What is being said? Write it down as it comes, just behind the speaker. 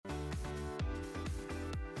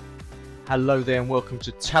Hello there and welcome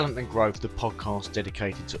to Talent and Growth, the podcast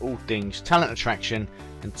dedicated to all things talent attraction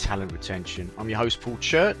and talent retention. I'm your host Paul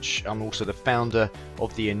Church. I'm also the founder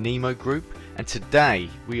of the Anemo Group, and today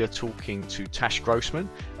we are talking to Tash Grossman.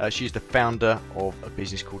 She's the founder of a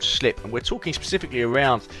business called Slip, and we're talking specifically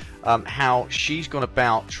around how she's gone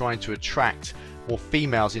about trying to attract more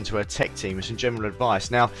females into her tech team and some general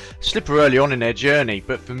advice. Now, Slip are early on in their journey,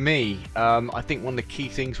 but for me, I think one of the key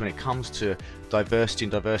things when it comes to diversity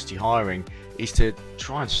and diversity hiring is to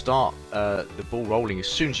try and start the ball rolling as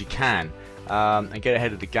soon as you can and get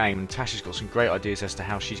ahead of the game. And Tash has got some great ideas as to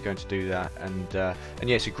how she's going to do that, and yeah,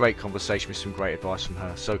 it's a great conversation with some great advice from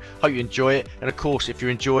her. So hope you enjoy it, and of course, if you're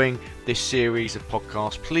enjoying this series of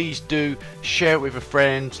podcasts, please do share it with a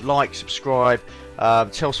friend, like, subscribe,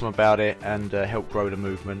 tell someone about it, and help grow the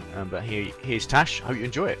movement. But here's Tash. Hope you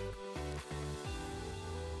enjoy it.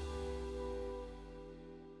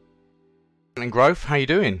 And Growth, how you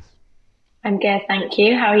doing? I'm good, thank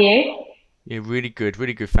you. How are you? Yeah, really good,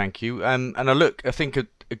 thank you. And I think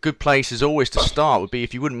a good place as always to start would be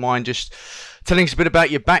if you wouldn't mind just telling us a bit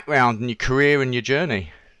about your background and your career and your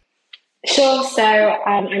journey. Sure. So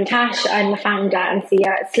I'm Tash. I'm the founder and CEO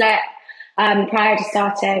at Slip. Prior to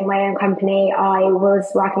starting my own company, I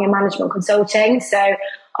was working in management consulting. So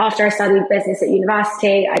after I studied business at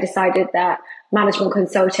university, I decided that management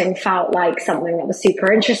consulting felt like something that was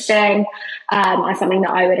super interesting and something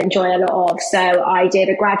that I would enjoy a lot of. So I did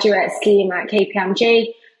a graduate scheme at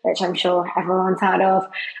KPMG, which I'm sure everyone's heard of.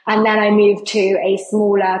 And then I moved to a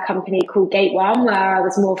smaller company called Gate One, where I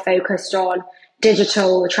was more focused on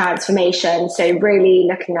digital transformation. So really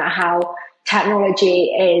looking at how technology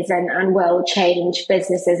is and will change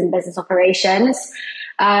businesses and business operations.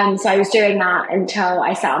 So I was doing that until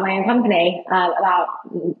I set up my own company about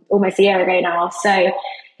almost a year ago now. So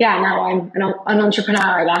yeah, now I'm an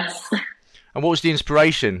entrepreneur, I guess. And what was the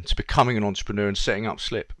inspiration to becoming an entrepreneur and setting up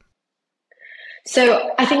Slip?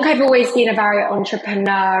 So I think I've always been a very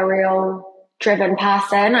entrepreneurial driven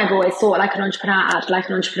person. I've always thought like an entrepreneur, acted like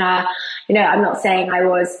an entrepreneur. You know, I'm not saying I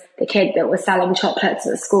was the kid that was selling chocolates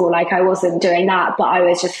at school. Like I wasn't doing that, but I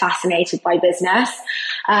was just fascinated by business.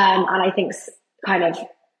 And I think kind of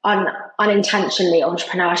unintentionally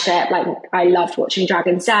entrepreneurship. Like I loved watching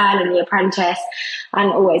Dragon's Den and The Apprentice,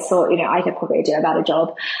 and always thought, you know, I could probably do a better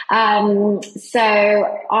job. So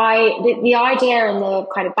the idea and the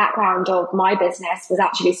kind of background of my business was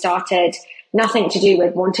actually started nothing to do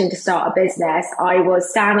with wanting to start a business. I was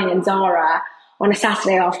standing in Zara on a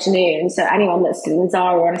Saturday afternoon. So anyone that's in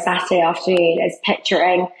Zara on a Saturday afternoon is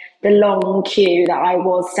picturing the long queue that I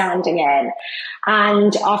was standing in.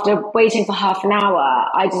 And after waiting for half an hour,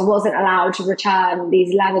 I just wasn't allowed to return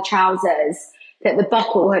these leather trousers that the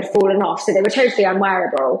buckle had fallen off. So they were totally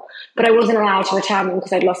unwearable, but I wasn't allowed to return them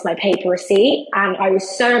because I'd lost my paper receipt. And I was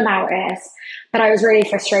so embarrassed, but I was really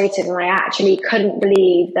frustrated. And I actually couldn't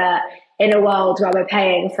believe that in a world where we're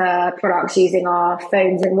paying for products using our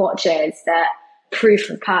phones and watches, that proof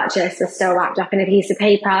of purchase was still wrapped up in a piece of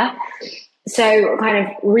paper. So kind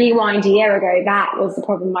of rewind a year ago, that was the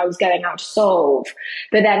problem I was going out to solve.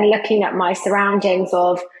 But then looking at my surroundings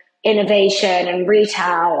of innovation and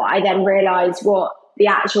retail, I then realized what the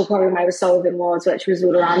actual problem I was solving was, which was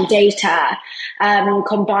all around data,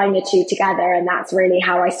 combine the two together. And that's really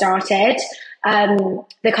how I started.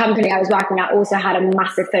 The company I was working at also had a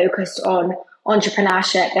massive focus on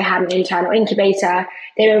entrepreneurship. They had an internal incubator.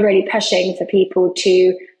 They were really pushing for people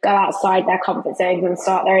to go outside their comfort zones and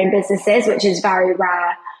start their own businesses, which is very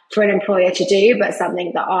rare for an employer to do, but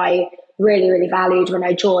something that I really, really valued when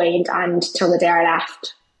I joined and till the day I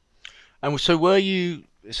left. And so were you,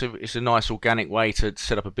 it's a nice organic way to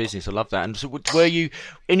set up a business. I love that. And so were you,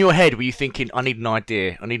 in your head, were you thinking, I need an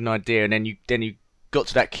idea, and then you got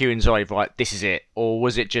to that queue in Zara, right, this is it? Or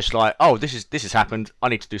was it just like, oh, this has happened, I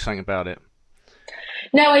need to do something about it?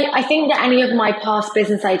 No, I think that any of my past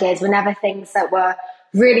business ideas were never things that were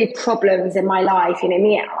really problems in my life. You know,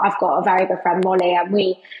 me, I've got a very good friend, Molly, and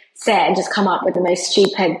we sit and just come up with the most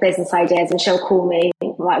stupid business ideas, and she'll call me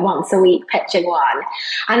like once a week pitching one.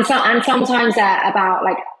 And sometimes they're about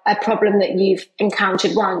like a problem that you've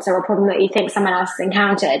encountered once or a problem that you think someone else has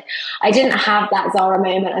encountered. I didn't have that Zara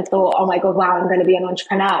moment and thought, oh my God, wow, I'm going to be an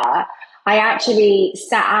entrepreneur. I actually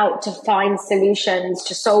set out to find solutions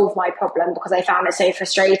to solve my problem because I found it so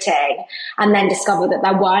frustrating, and then discovered that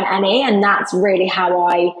there weren't any. And that's really how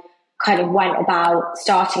I kind of went about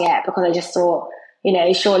starting it, because I just thought, you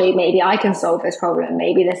know, surely maybe I can solve this problem.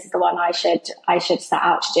 Maybe this is the one I should set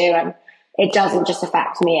out to do. And it doesn't just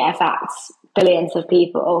affect me, it affects billions of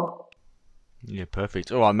people. Yeah,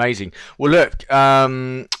 perfect. Oh, amazing. Well, look,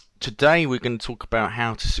 today we're going to talk about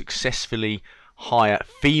how to successfully hire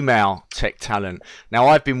female tech talent. Now,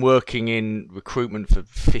 I've been working in recruitment for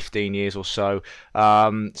 15 years or so.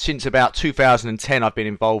 Since about 2010, I've been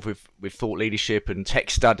involved with thought leadership and tech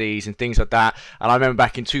studies and things like that. And I remember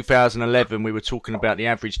back in 2011, we were talking about the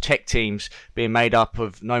average tech teams being made up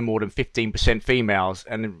of no more than 15% females.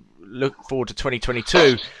 And look forward to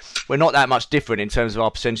 2022, we're not that much different in terms of our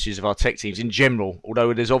percentages of our tech teams in general,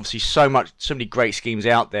 although there's obviously so many great schemes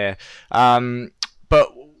out there. But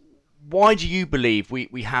why do you believe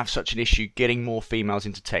we have such an issue getting more females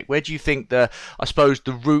into tech? Where do you think the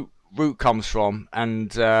root comes from,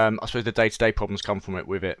 and I suppose the day-to-day problems come from it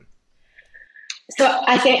with it? So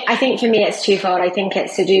I think for me it's twofold. I think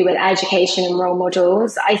it's to do with education and role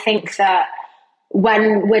models. I think that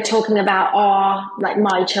when we're talking about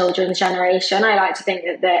my children's generation, I like to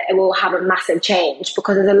think that it will have a massive change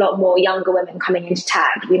because there's a lot more younger women coming into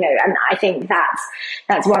tech, and I think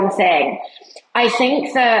that's one thing. I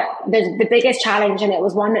think that the biggest challenge, and it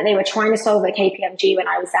was one that they were trying to solve at KPMG when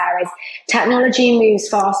I was there, is technology moves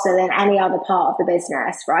faster than any other part of the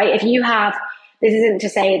business, right? This isn't to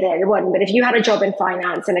say that it wouldn't, but if you had a job in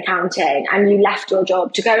finance and accounting and you left your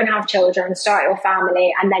job to go and have children, start your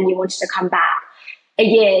family, and then you wanted to come back a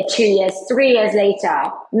year, 2 years, 3 years later,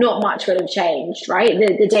 not much would have changed, right?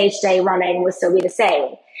 The day-to-day running would still be the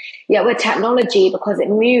same. Yet with technology, because it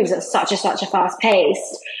moves at such a fast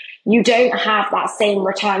pace, you don't have that same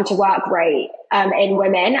return to work rate in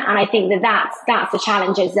women. And I think that's the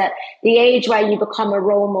challenge, is that the age where you become a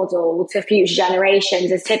role model to future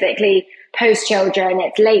generations is typically post-children.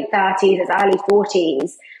 It's late 30s, it's early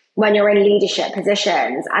 40s when you're in leadership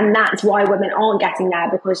positions. And that's why women aren't getting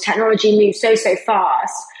there, because technology moves so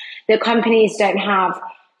fast that companies don't have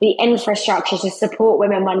the infrastructure to support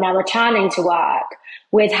women when they're returning to work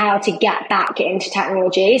with how to get back into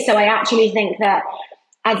technology. So I actually think that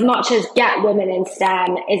as much as get women in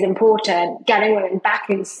STEM is important, getting women back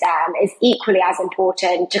in STEM is equally as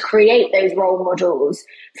important to create those role models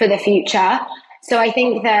for the future. So I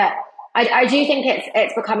think that I do think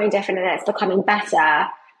it's becoming different and it's becoming better.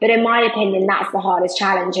 But in my opinion, that's the hardest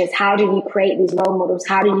challenge, is how do you create these role models?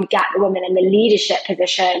 How do you get the women in the leadership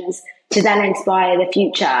positions to then inspire the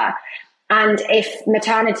future? And if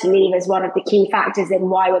maternity leave is one of the key factors in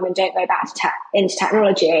why women don't go back into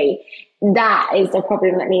technology, that is the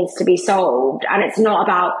problem that needs to be solved. And it's not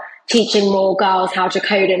about teaching more girls how to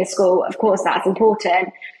code in school. Of course, that's important,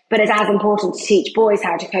 but it's as important to teach boys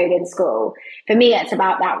how to code in school. For me, it's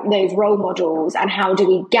about those role models, and how do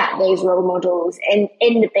we get those role models in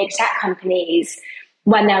the big tech companies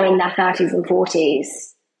when they're in their 30s and 40s.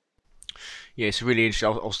 Yeah, it's really interesting.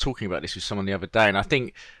 I was talking about this with someone the other day, and I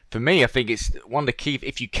think it's one of the key,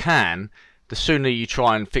 if you can, the sooner you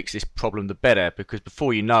try and fix this problem, the better, because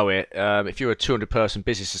before you know it, if you're a 200-person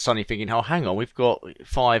business, you're suddenly thinking, oh, hang on, we've got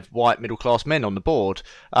 5 white middle-class men on the board.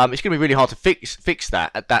 It's going to be really hard to fix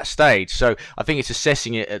that at that stage. So I think it's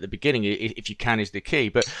assessing it at the beginning, if you can, is the key.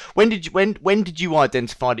 But when did you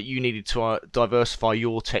identify that you needed to diversify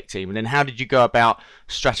your tech team, and then how did you go about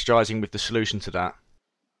strategizing with the solution to that?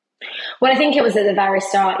 Well, I think it was at the very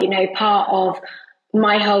start, part of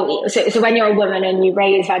my whole, so when you're a woman and you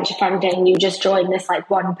raise venture funding, you just join this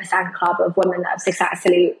 1% club of women that have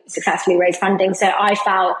successfully raised funding. So I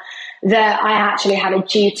felt that I actually had a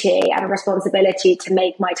duty and a responsibility to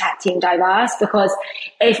make my tech team diverse, because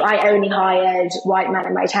if I only hired white men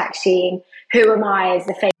in my tech team, who am I as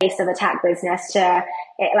the face of a tech business to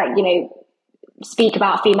speak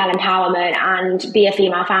about female empowerment and be a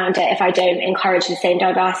female founder if I don't encourage the same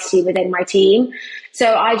diversity within my team?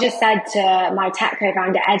 So I just said to my tech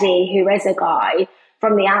co-founder, Eddie, who is a guy,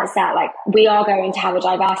 from the outset, we are going to have a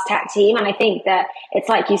diverse tech team. And I think that it's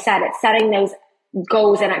like you said, it's setting those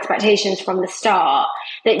goals and expectations from the start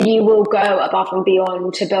that you will go above and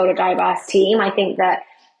beyond to build a diverse team. I think that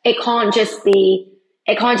it can't just be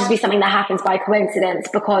something that happens by coincidence,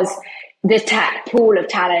 because the tech pool of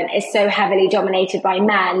talent is so heavily dominated by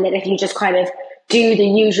men that if you just kind of do the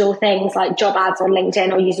usual things like job ads on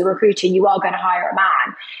LinkedIn or use a recruiter, you are going to hire a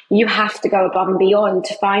man. You have to go above and beyond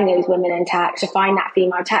to find those women in tech, to find that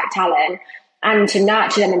female tech talent, and to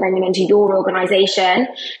nurture them and bring them into your organization.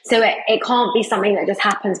 So it can't be something that just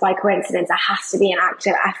happens by coincidence. It has to be an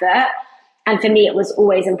active effort. And for me, it was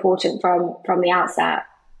always important from the outset.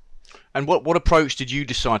 And what approach did you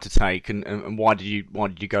decide to take, and why did you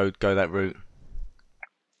go that route?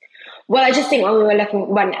 Well, I just think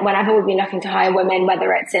whenever we've been looking to hire women,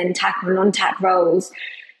 whether it's in tech or non-tech roles,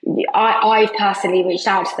 I've personally reached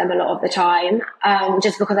out to them a lot of the time,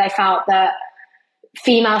 just because I felt that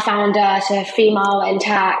female founder to female in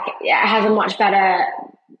tech has a much better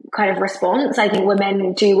kind of response. I think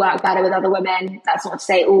women do work better with other women. That's not to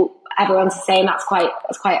say everyone's the same. That's quite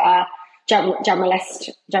a generalist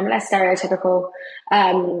stereotypical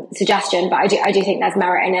suggestion, but I do think there's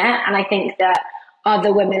merit in it, and I think that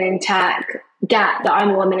other women in tech get that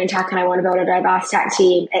I'm a woman in tech and I want to build a diverse tech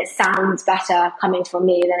team. It sounds better coming from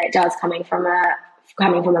me than it does coming from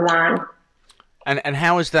a man. And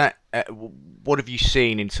how is that? What have you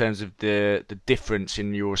seen in terms of the difference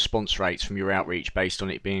in your response rates from your outreach based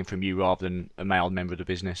on it being from you rather than a male member of the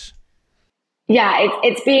business? Yeah,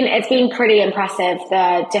 it's been pretty impressive,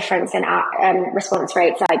 the difference in response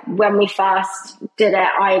rates. Like when we first did it,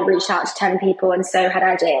 I reached out to 10 people and so had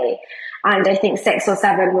Eddie. And I think 6 or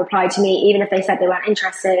 7 replied to me, even if they said they weren't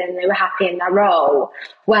interested and they were happy in their role.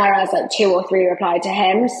 Whereas like 2 or 3 replied to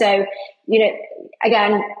him. So,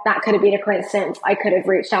 again, that could have been a coincidence. I could have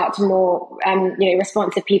reached out to more,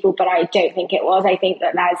 responsive people, but I don't think it was. I think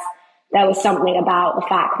that there was something about the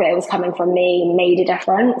fact that it was coming from me made a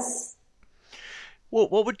difference.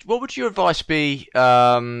 What would your advice be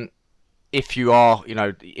if you are,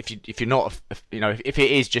 if you're not, if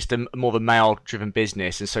it is just more of a male-driven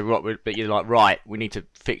business, and so but you're like, right, we need to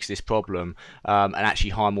fix this problem and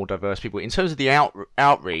actually hire more diverse people. In terms of the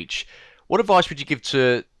outreach, what advice would you give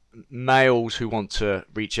to males who want to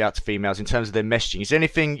reach out to females in terms of their messaging? Is there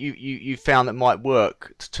anything you found that might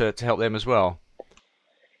work to help them as well?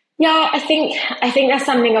 Yeah, I think there's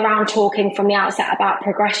something around talking from the outset about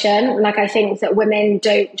progression. Like, I think that women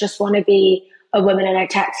don't just want to be a woman in a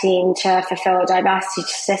tech team to fulfill a diversity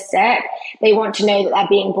statistic. They want to know that they're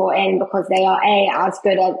being brought in because they are A, as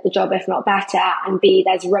good at the job, if not better, and B,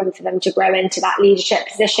 there's room for them to grow into that leadership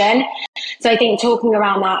position. So I think talking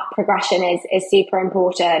around that progression is super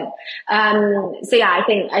important. So yeah,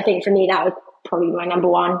 I think for me, that would probably be my number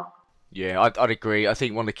one. Yeah, I'd agree. I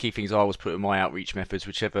think one of the key things I always put in my outreach methods,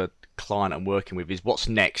 whichever client I'm working with, is what's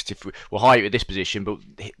next. If we'll hire you at this position, but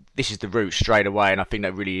this is the route straight away, and I think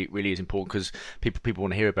that really is important because people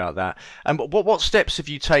want to hear about that. And what steps have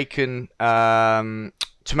you taken to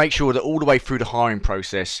make sure that all the way through the hiring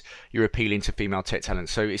process you're appealing to female tech talent?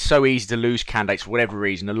 So it's so easy to lose candidates for whatever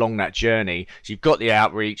reason along that journey. So you've got the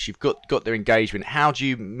outreach, you've got their engagement. How do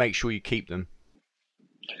you make sure you keep them?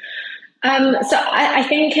 So I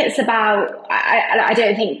think it's about, I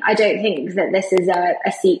don't think that this is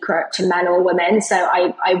a secret to men or women. So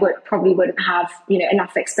I wouldn't have,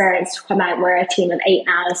 enough experience to comment. We're a team of 8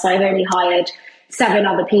 now. So I've only hired 7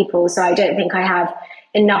 other people. So I don't think I have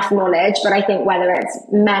enough knowledge, but I think whether it's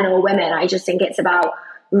men or women, I just think it's about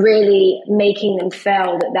really making them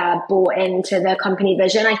feel that they're bought into the company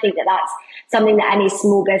vision. I think that that's something that any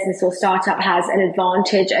small business or startup has an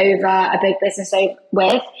advantage over a big business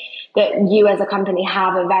with. That you as a company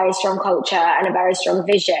have a very strong culture and a very strong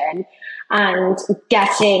vision, and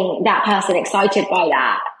getting that person excited by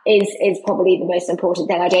that is probably the most important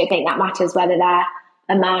thing. I don't think that matters whether they're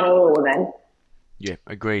a man or a woman. Yeah,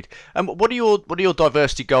 agreed. What are your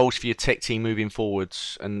diversity goals for your tech team moving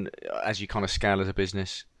forwards, and as you kind of scale as a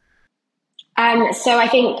business? So I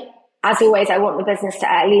think, as always, I want the business to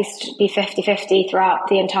at least be 50-50 throughout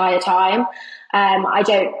the entire time.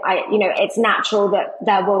 It's natural that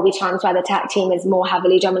there will be times where the tech team is more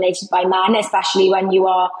heavily dominated by men, especially when you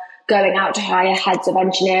are going out to hire heads of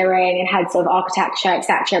engineering and heads of architecture,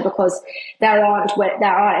 etc., because there aren't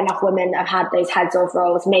enough women that have had those heads of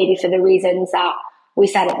roles, maybe for the reasons that we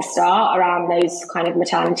said at the start around those kind of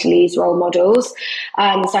maternity leave role models.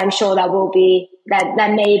 So I'm sure there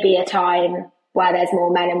may be a time where there's more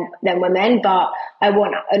men than women, but I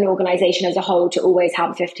want an organisation as a whole to always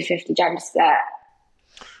have a 50-50 gender split.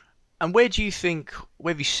 And where do you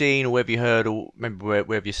you seen, or where have you heard, or maybe where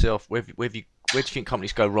have yourself, where do you think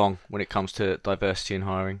companies go wrong when it comes to diversity in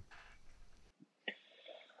hiring?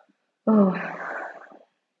 Oh,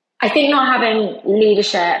 I think not having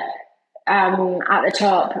leadership at the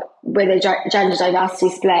top with a gender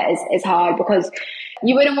diversity split is hard, because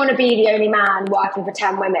you wouldn't want to be the only man working for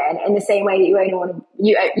 10 women in the same way that you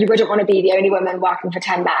wouldn't want to be the only woman working for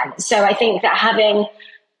 10 men. So I think that having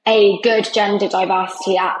a good gender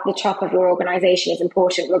diversity at the top of your organization is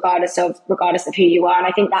important, regardless of who you are. And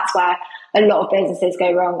I think that's where a lot of businesses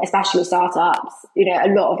go wrong, especially startups. A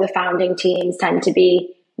lot of the founding teams tend to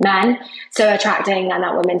be men. So attracting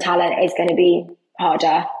that women talent is going to be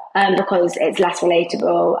harder. Because it's less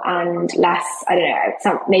relatable and less,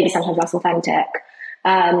 maybe sometimes less authentic.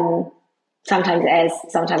 Sometimes it is,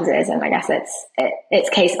 sometimes it isn't. I guess it's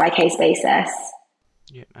case by case basis.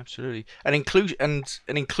 Yeah, absolutely. An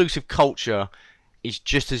inclusive culture is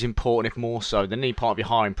just as important, if more so, than any part of your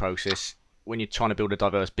hiring process when you're trying to build a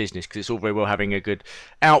diverse business, because it's all very well having a good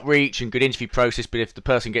outreach and good interview process, but if the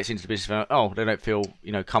person gets into the business, they don't feel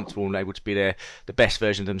comfortable and able to be the best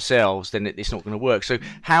version of themselves, then it's not going to work. So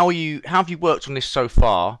how have you worked on this so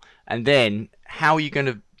far, and then how are you going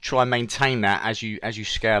to try and maintain that as you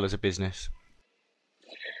scale as a business?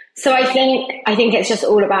 So I think it's just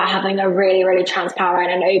all about having a really, really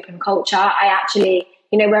transparent and open culture. I actually,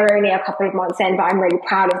 we're only a couple of months in, but I'm really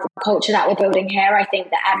proud of the culture that we're building here. I think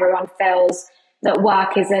that everyone feels that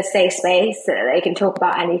work is a safe space, that they can talk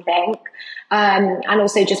about anything. And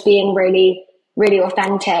also just being really, really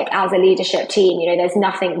authentic as a leadership team. There's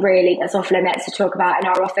nothing really that's off limits to talk about in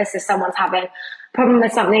our office. If someone's having a problem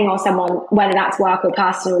with something, or whether that's work or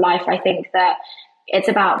personal life, I think that it's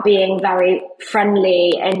about being very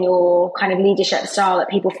friendly in your kind of leadership style, that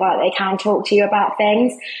people feel like they can talk to you about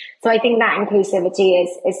things. So I think that inclusivity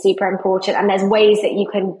is super important. And there's ways that you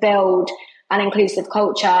can build an inclusive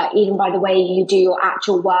culture even by the way you do your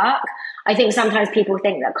actual work. I think sometimes people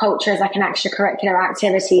think that culture is like an extracurricular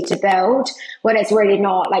activity to build, when it's really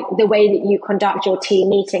not. Like, the way that you conduct your team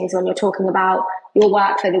meetings when you're talking about your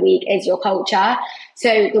work for the week is your culture.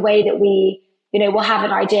 So the way that we'll have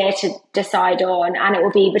an idea to decide on, and it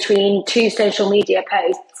will be between two social media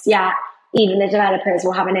posts. Yeah, even the developers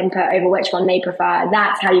will have an input over which one they prefer.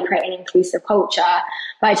 That's how you create an inclusive culture,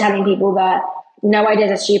 by telling people that no idea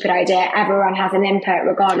is a stupid idea. Everyone has an input,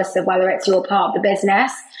 regardless of whether it's your part of the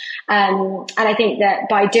business. And I think that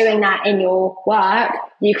by doing that in your work,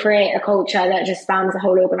 you create a culture that just spans the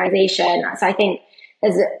whole organization. So I think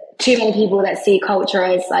there's too many people that see culture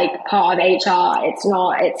as like part of HR. It's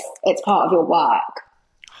not. It's part of your work.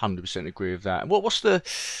 100% agree with that.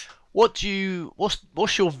 What's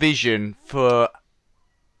your vision for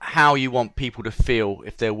how you want people to feel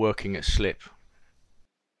if they're working at Slip?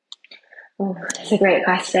 Oh, that's a great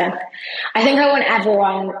question. I think I want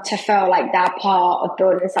everyone to feel like they're part of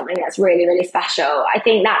building something that's really, really special. I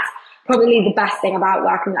think that's probably the best thing about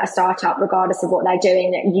working at a startup, regardless of what they're doing,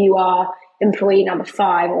 that you are employee number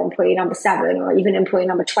 5 or employee number 7 or even employee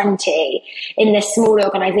number 20 in this small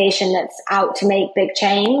organization that's out to make big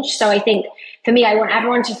change. So I think for me, I want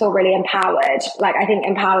everyone to feel really empowered. Like, I think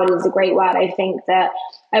empowered is a great word. I think that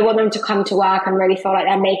I want them to come to work and really feel like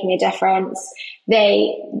they're making a difference.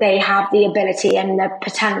 They have the ability and the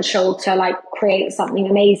potential to like create something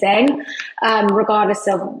amazing, regardless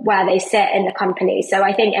of where they sit in the company. So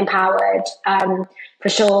I think empowered, for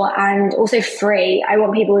sure. And also free. I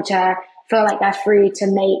want people to feel like they're free to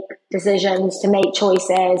make decisions, to make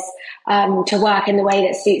choices, to work in the way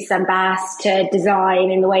that suits them best, to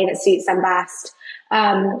design in the way that suits them best.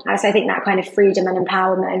 And so I think that kind of freedom and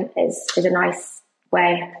empowerment is a nice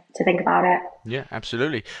way to think about it. Yeah,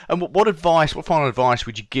 absolutely. And what final advice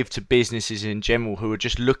would you give to businesses in general who are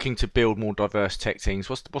just looking to build more diverse tech teams?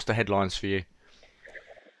 What's the headlines for you?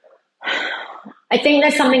 I think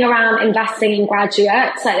there's something around investing in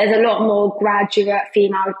graduates. Like, there's a lot more graduate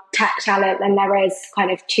female tech talent than there is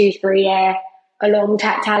kind of 2-3 year along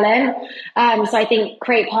tech talent. So I think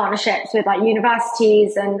create partnerships with like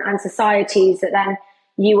universities and societies, that then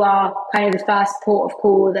you are kind of the first port of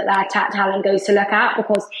call that their tech talent goes to look at,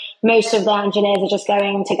 because most of the engineers are just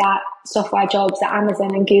going to get software jobs at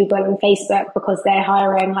Amazon and Google and Facebook because they're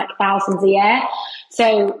hiring like thousands a year.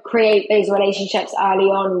 So create those relationships early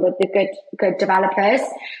on with the good developers.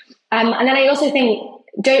 And then I also think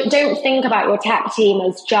don't think about your tech team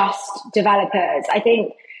as just developers. I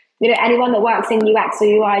think anyone that works in UX or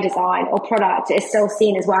UI design or product is still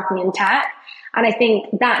seen as working in tech. And I think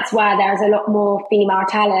that's where there's a lot more female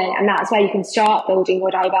talent, and that's where you can start building your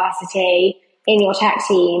diversity in your tech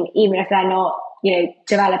team, even if they're not,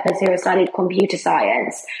 developers who have studied computer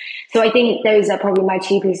science. So I think those are probably my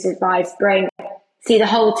 2 pieces of advice. See the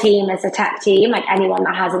whole team as a tech team, like anyone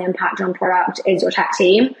that has an impact on product is your tech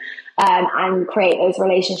team, and create those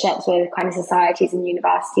relationships with kind of societies and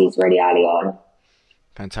universities really early on.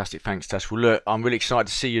 Fantastic, thanks, Tash. Well, look, I'm really excited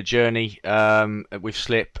to see your journey with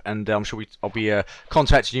Slip, and I'm sure I'll be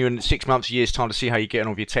contacting you in 6 months, a year's time to see how you're getting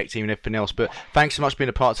on with your tech team and everything else. But thanks so much for being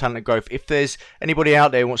a part of Talent and Growth. If there's anybody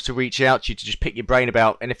out there who wants to reach out to you to just pick your brain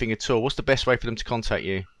about anything at all, what's the best way for them to contact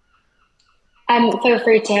you? Feel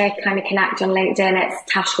free to kind of connect on LinkedIn.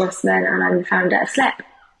 It's Tash Grossman, and I'm the founder of Slip.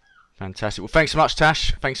 Fantastic. Well, thanks so much,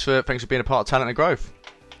 Tash. Thanks for being a part of Talent and Growth.